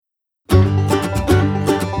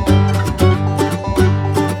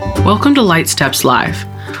Welcome to Light Steps Live.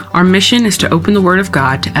 Our mission is to open the Word of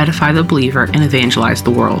God to edify the believer and evangelize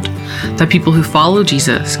the world, that people who follow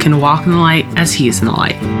Jesus can walk in the light as He is in the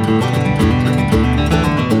light.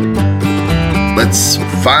 Let's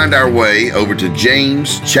find our way over to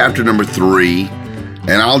James chapter number 3.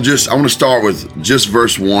 And I want to start with just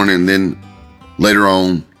verse 1 and then later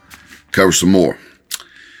on cover some more.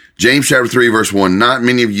 James chapter 3, verse 1, not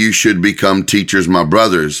many of you should become teachers, my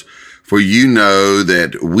brothers, for you know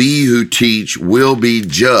that we who teach will be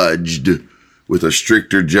judged with a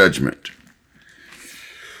stricter judgment.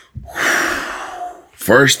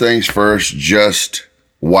 First things first, just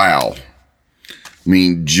wow. I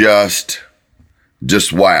mean, just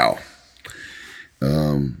wow.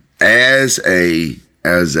 As a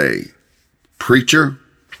preacher,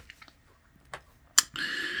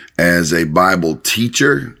 as a Bible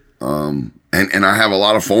teacher, and I have a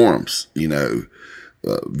lot of forums,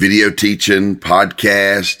 video teaching,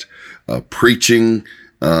 podcast, preaching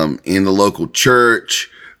in the local church,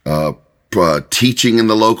 teaching in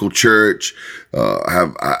the local church. I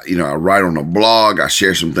write on a blog. I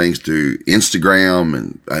share some things through Instagram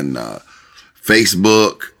and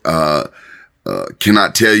Facebook.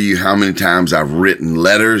 Cannot tell you how many times I've written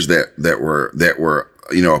letters that were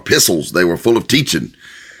epistles. They were full of teaching,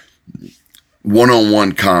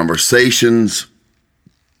 one-on-one conversations.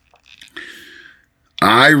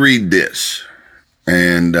 I read this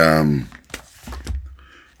and,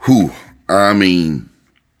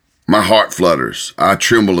 my heart flutters. I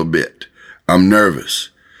tremble a bit. I'm nervous.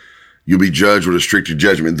 You'll be judged with a stricter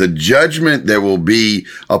judgment. The judgment that will be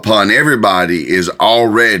upon everybody is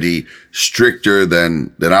already stricter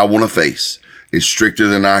than I want to face. It's stricter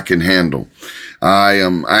than I can handle. I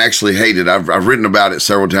actually hate it. I've written about it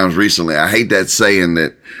several times recently. I hate that saying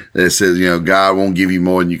that says, God won't give you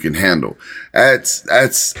more than you can handle. That's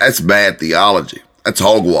bad theology. That's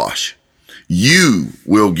hogwash. You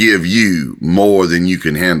will give you more than you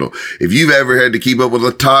can handle. If you've ever had to keep up with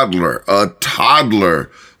a toddler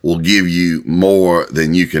will give you more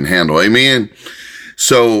than you can handle. Amen.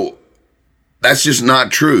 So that's just not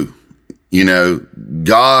true.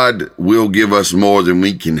 God will give us more than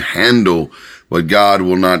we can handle, but God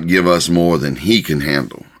will not give us more than He can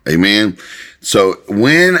handle. Amen. So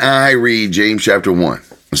when I read James chapter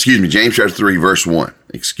 3, verse 1,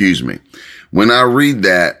 when I read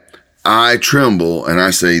that, I tremble and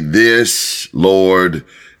I say, this, Lord,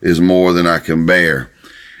 is more than I can bear.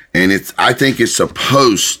 And I think it's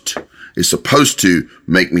supposed to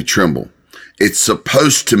make me tremble. It's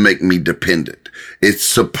supposed to make me dependent. It's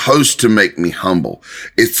supposed to make me humble.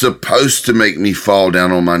 It's supposed to make me fall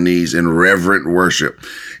down on my knees in reverent worship.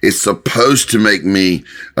 It's supposed to make me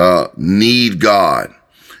need God.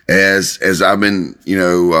 As I've been,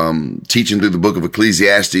 teaching through the book of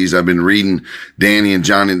Ecclesiastes, I've been reading Danny and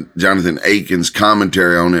Jonathan Aiken's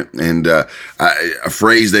commentary on it, and a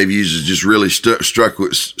phrase they've used has just really stuck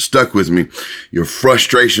with me. Your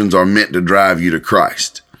frustrations are meant to drive you to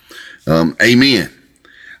Christ. Amen.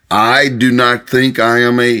 I do not think I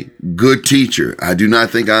am a good teacher. I do not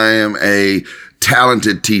think I am a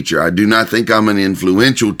talented teacher. I do not think I'm an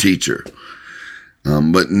influential teacher.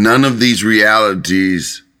 But none of these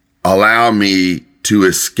realities allow me to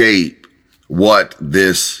escape what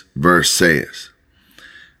this verse says.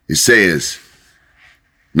 It says,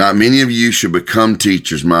 not many of you should become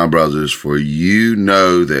teachers, my brothers, for you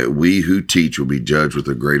know that we who teach will be judged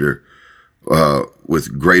with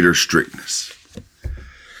greater strictness.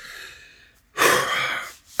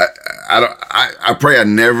 I pray I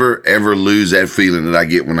never, ever lose that feeling that I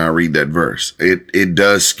get when I read that verse. It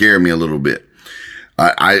does scare me a little bit.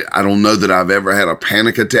 I don't know that I've ever had a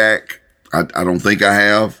panic attack. I don't think I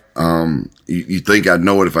have. You think I'd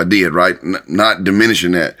know it if I did, right? Not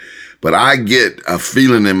diminishing that, but I get a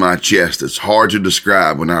feeling in my chest that's hard to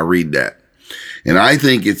describe when I read that. And I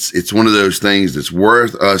think it's one of those things that's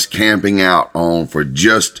worth us camping out on for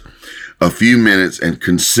just a few minutes and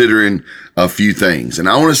considering a few things. And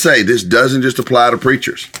I want to say this doesn't just apply to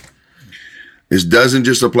preachers. This doesn't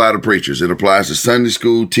just apply to preachers. It applies to Sunday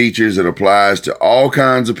school teachers. It applies to all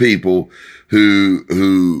kinds of people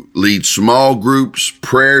who lead small groups,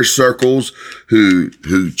 prayer circles, who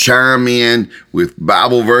chime in with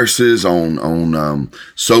Bible verses on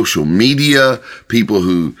social media, people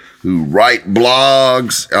who write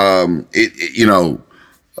blogs.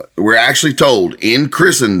 We're actually told in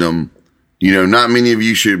Christendom, not many of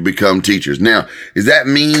you should become teachers. Now, does that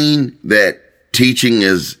mean that teaching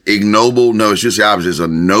is ignoble? No, it's just the opposite. It's a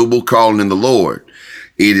noble calling in the Lord.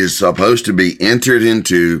 It is supposed to be entered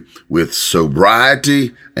into with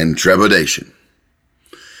sobriety and trepidation.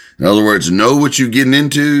 In other words, know what you're getting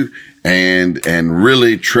into and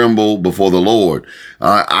really tremble before the Lord.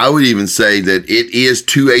 I would even say that it is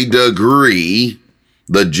to a degree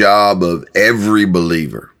the job of every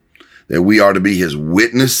believer, that we are to be his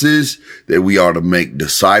witnesses, that we are to make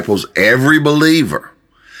disciples, every believer.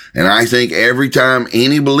 And I think every time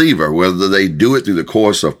any believer, whether they do it through the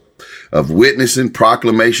course of witnessing,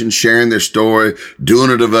 proclamation, sharing their story,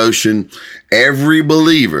 doing a devotion, every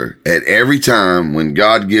believer at every time when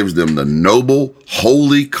God gives them the noble,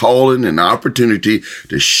 holy calling and opportunity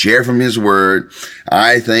to share from his word,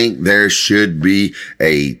 I think there should be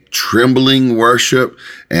a trembling worship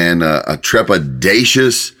and a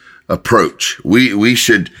trepidatious approach. We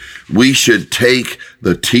should take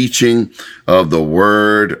the teaching of the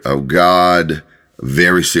word of God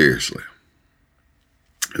very seriously.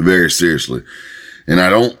 Very seriously. And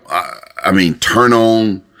I mean, turn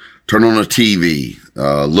on a TV.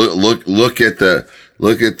 Look at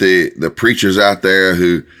the preachers out there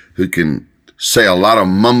who can say a lot of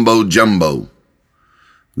mumbo jumbo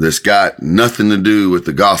that's got nothing to do with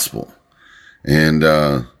the gospel. And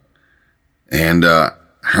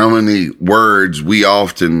how many words we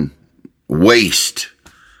often waste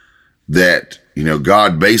that,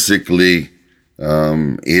 God basically,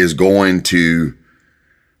 is going to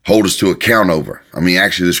hold us to account over. I mean,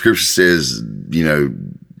 actually the scripture says,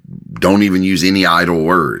 don't even use any idle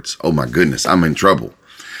words. Oh my goodness, I'm in trouble.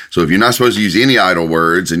 So if you're not supposed to use any idle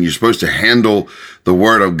words and you're supposed to handle the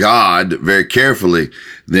word of God very carefully,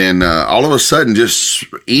 then all of a sudden just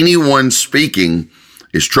anyone speaking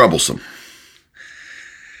is troublesome.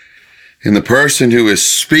 And the person who is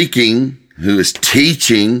speaking, who is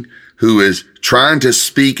teaching, who is trying to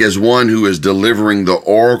speak as one who is delivering the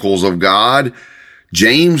oracles of God,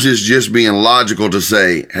 James is just being logical to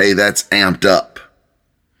say, hey, that's amped up.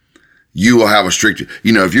 You will have a strict,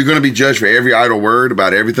 if you're going to be judged for every idle word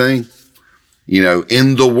about everything,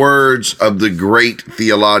 in the words of the great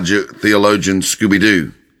theologian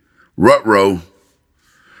Scooby-Doo, Rutrow,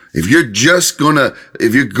 if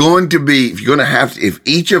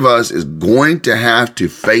each of us is going to have to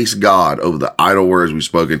face God over the idle words we've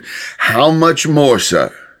spoken, how much more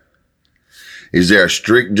so is there a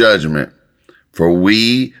strict judgment for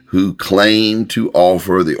we who claim to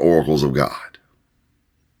offer the oracles of God?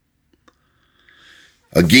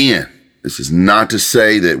 Again, this is not to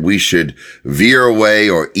say that we should veer away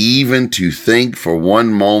or even to think for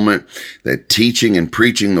one moment that teaching and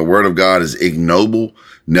preaching the word of God is ignoble.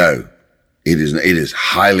 No, it is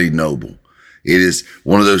highly noble. It is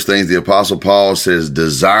one of those things the Apostle Paul says,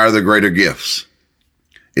 desire the greater gifts.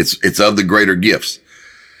 It's of the greater gifts.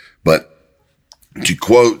 But to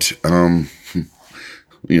quote,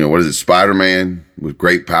 what is it? Spider-Man, with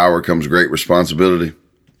great power comes great responsibility.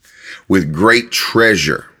 With great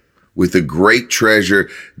treasure, with the great treasure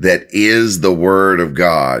that is the word of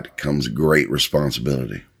God comes great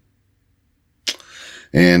responsibility.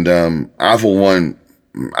 And, I, for one,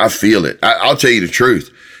 I feel it. I'll tell you the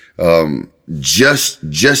truth.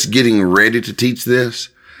 Just getting ready to teach this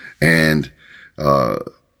and,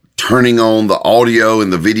 turning on the audio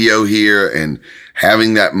and the video here and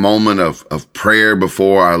having that moment of prayer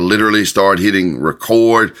before I literally start hitting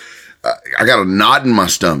record, I got a knot in my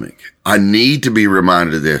stomach. I need to be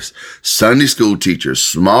reminded of this. Sunday school teachers,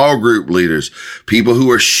 small group leaders, people who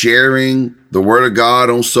are sharing the word of God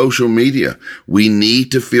on social media. We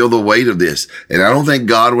need to feel the weight of this. And I don't think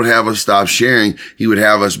God would have us stop sharing. He would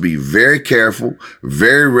have us be very careful,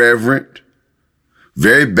 very reverent,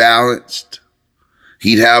 very balanced.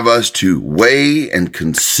 He'd have us to weigh and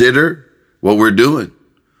consider what we're doing.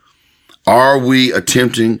 Are we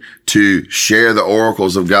attempting to share the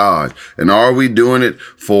oracles of God? And are we doing it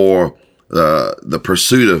for the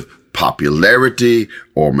pursuit of popularity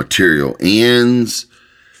or material ends?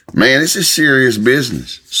 Man, it's a serious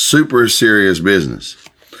business, super serious business.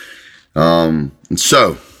 And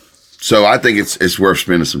so I think it's worth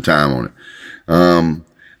spending some time on it.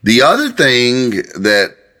 The other thing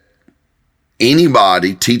that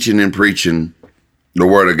anybody teaching and preaching the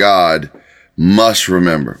word of God must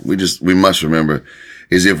remember, we must remember,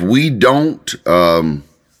 is if we don't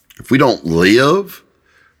live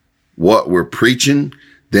what we're preaching,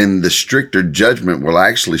 then the stricter judgment will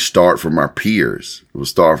actually start from our peers. It will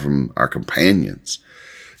start from our companions.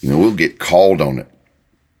 We'll get called on it.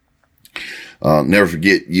 Never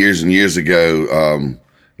forget years and years ago,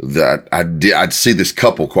 that I'd see this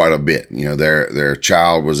couple quite a bit. Their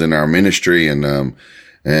child was in our ministry and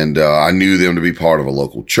I knew them to be part of a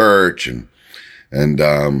local church and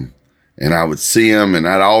I would see them and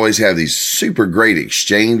I'd always have these super great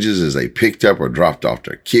exchanges as they picked up or dropped off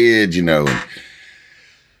their kids,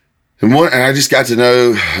 And I just got to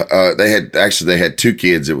know, they had two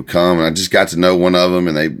kids that would come, and I just got to know one of them,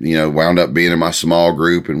 and they, wound up being in my small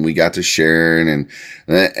group, and we got to sharing, and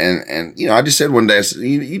I just said one day, I said,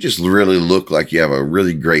 you just really look like you have a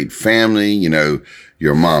really great family.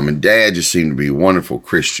 Your mom and dad just seem to be wonderful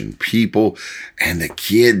Christian people. And the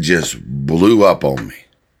kid just blew up on me,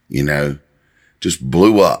 just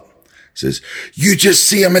blew up. Says, you just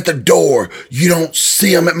see them at the door. You don't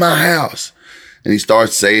see them at my house. And he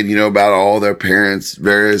starts saying, about all their parents'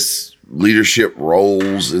 various leadership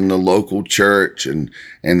roles in the local church. And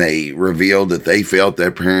they revealed that they felt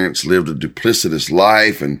their parents lived a duplicitous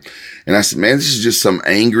life. And I said, man, this is just some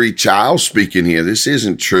angry child speaking here. This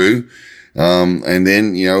isn't true. And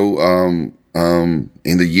then,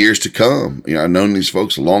 in the years to come, I've known these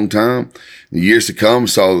folks a long time. In the years to come,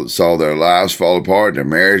 saw their lives fall apart, their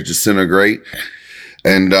marriage disintegrate.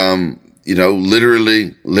 And,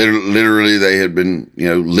 literally they had been,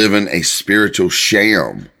 living a spiritual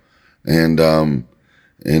sham. And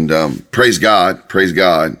praise God.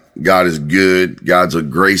 God is good. God's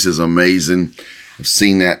grace is amazing. I've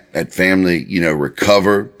seen that family,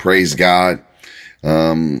 recover. Praise God.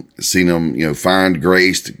 Seen them, find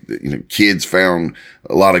grace. Kids found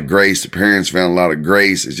a lot of grace. The parents found a lot of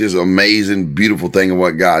grace. It's just an amazing, beautiful thing of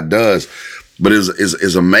what God does. But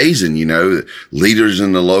it's amazing, leaders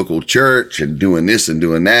in the local church and doing this and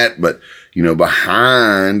doing that. But,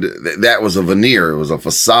 behind that was a veneer. It was a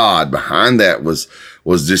facade. Behind that was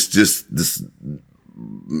just this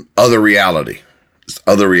other reality,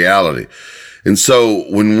 And so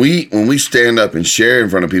when we stand up and share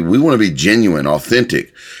in front of people, we want to be genuine,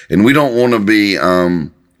 authentic, and we don't want to be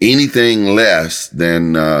anything less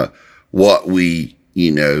than what we're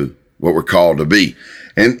called to be.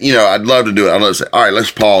 And I'd love to do it. I'd love to say, all right,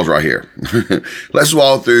 let's pause right here. Let's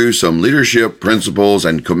walk through some leadership principles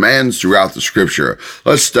and commands throughout the scripture.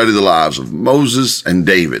 Let's study the lives of Moses and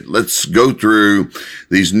David. Let's go through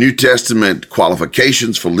these New Testament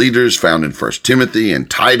qualifications for leaders found in 1 Timothy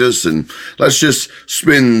and Titus. And let's just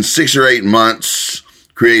spend 6 or 8 months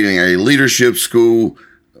creating a leadership school.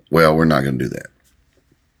 Well, we're not going to do that.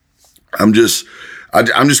 I'm just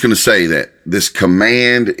going to say that this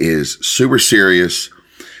command is super serious.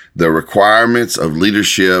 The requirements of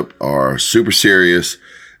leadership are super serious,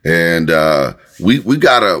 and we've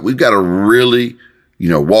got to really,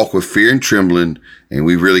 walk with fear and trembling, and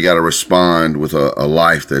we really got to respond with a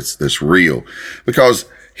life that's real. Because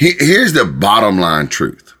here's the bottom line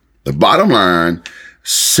truth. The bottom line,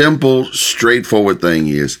 simple, straightforward thing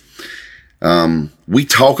is, we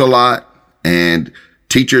talk a lot, and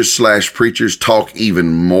teachers / preachers talk even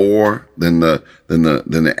more than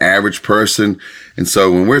the average person. And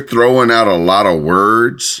so when we're throwing out a lot of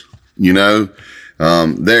words,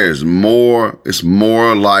 it's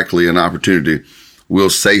more likely an opportunity we'll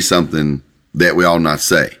say something that we ought not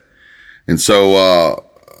say. And so,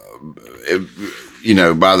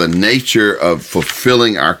 by the nature of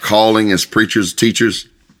fulfilling our calling as preachers, teachers,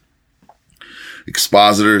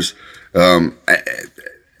 expositors,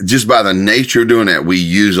 just by the nature of doing that, we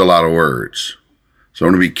use a lot of words. So I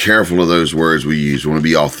want to be careful of those words we use. I want to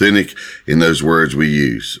be authentic in those words we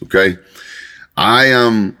use. Okay.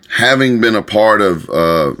 I having been a part of,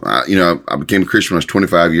 I became a Christian when I was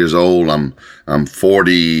 25 years old. I'm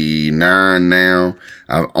 49 now.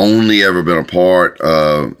 I've only ever been a part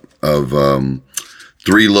of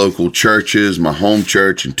 3 local churches, my home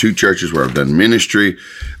church, and 2 churches where I've done ministry.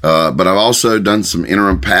 But I've also done some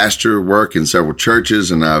interim pastor work in several churches,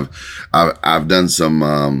 and I've done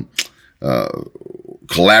some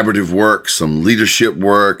collaborative work, some leadership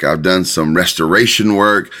work. I've done some restoration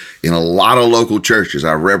work in a lot of local churches.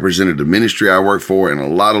 I've represented the ministry I work for in a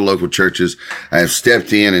lot of local churches. I have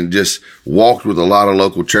stepped in and just walked with a lot of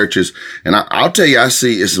local churches. And I'll tell you, it's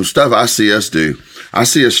some stuff I see us do. I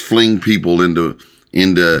see us fling people into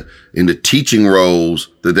teaching roles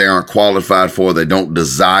that they aren't qualified for, they don't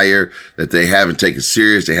desire, that they haven't taken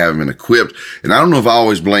serious, they haven't been equipped. And I don't know if I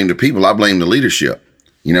always blame the people. I blame the leadership.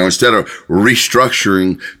 Instead of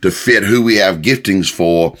restructuring to fit who we have giftings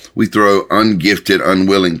for, we throw ungifted,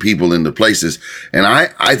 unwilling people into places. And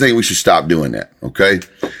I think we should stop doing that. Okay.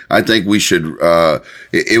 I think we should,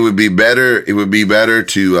 it would be better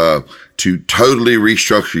to totally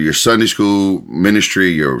restructure your Sunday school ministry,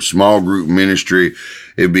 your small group ministry.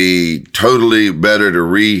 It'd be totally better to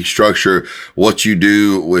restructure what you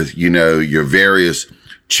do with, your various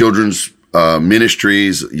children's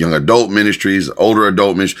ministries, young adult ministries, older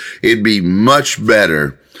adult ministries. It'd be much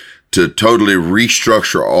better to totally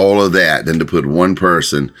restructure all of that than to put one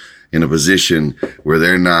person in a position where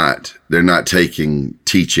they're not taking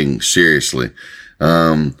teaching seriously.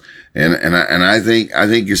 And I think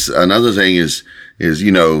it's another thing is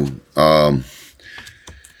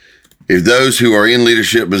if those who are in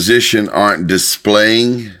leadership position aren't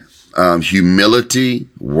displaying humility,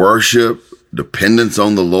 worship, dependence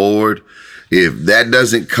on the Lord, if that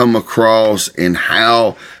doesn't come across in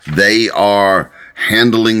how they are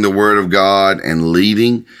handling the Word of God and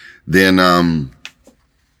leading, then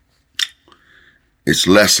it's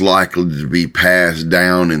less likely to be passed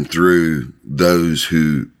down and through those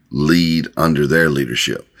who lead under their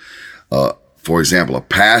leadership. For example, a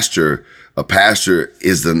pastor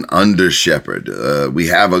is an under shepherd. We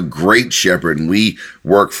have a great shepherd, and we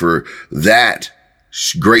work for that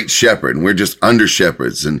great shepherd, and we're just under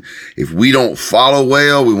shepherds. And if we don't follow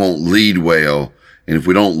well, we won't lead well. And if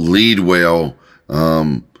we don't lead well,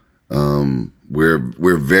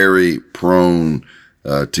 we're very prone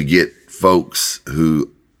to get folks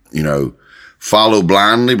who, follow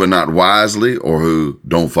blindly but not wisely, or who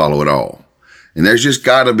don't follow at all. And there's just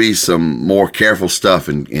got to be some more careful stuff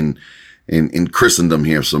in Christendom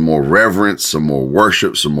here, some more reverence, some more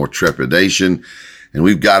worship, some more trepidation. And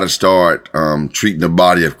we've got to start treating the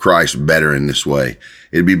body of Christ better in this way.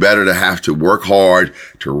 It'd be better to have to work hard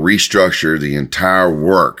to restructure the entire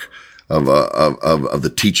work of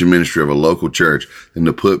the teaching ministry of a local church than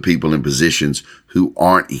to put people in positions who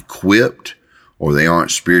aren't equipped, or they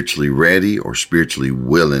aren't spiritually ready or spiritually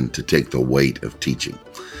willing to take the weight of teaching.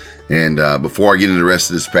 And before I get into the rest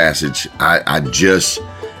of this passage, I just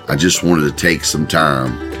wanted to take some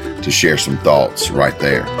time to share some thoughts right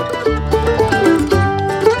there.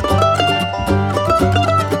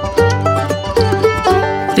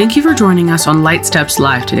 Thank you for joining us on Light Steps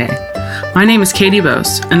Live today. My name is Katie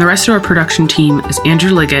Bose, and the rest of our production team is Andrew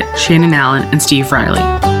Liggett, Shannon Allen, and Steve Riley.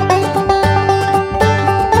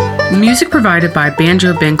 Music provided by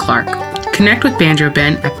Banjo Ben Clark. Connect with Banjo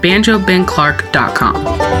Ben at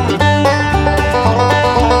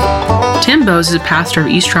banjobenclark.com. Tim Bose is a pastor of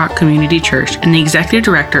East Rock Community Church and the executive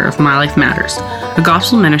director of My Life Matters, a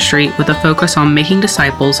gospel ministry with a focus on making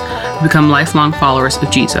disciples who become lifelong followers of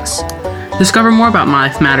Jesus. Discover more about My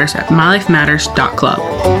Life Matters at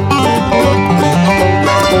mylifematters.club.